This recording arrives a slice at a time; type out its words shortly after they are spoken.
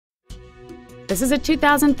This is a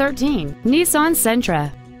 2013 Nissan Sentra.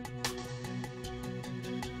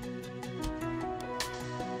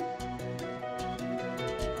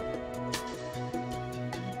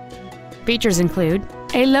 Features include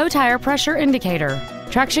a low tire pressure indicator,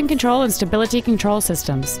 traction control and stability control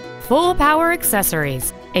systems, full power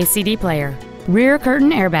accessories, a CD player, rear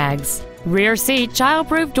curtain airbags, rear seat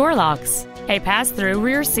child-proof door locks, a pass-through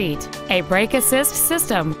rear seat, a brake assist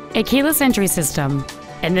system, a keyless entry system,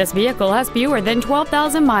 and this vehicle has fewer than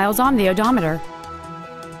 12,000 miles on the odometer.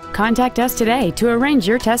 Contact us today to arrange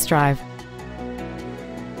your test drive.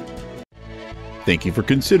 Thank you for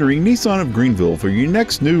considering Nissan of Greenville for your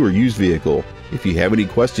next new or used vehicle. If you have any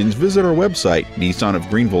questions, visit our website,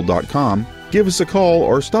 nissanofgreenville.com, give us a call,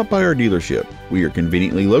 or stop by our dealership. We are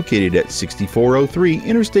conveniently located at 6403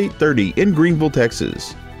 Interstate 30 in Greenville,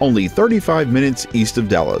 Texas, only 35 minutes east of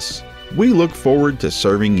Dallas. We look forward to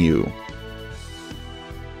serving you.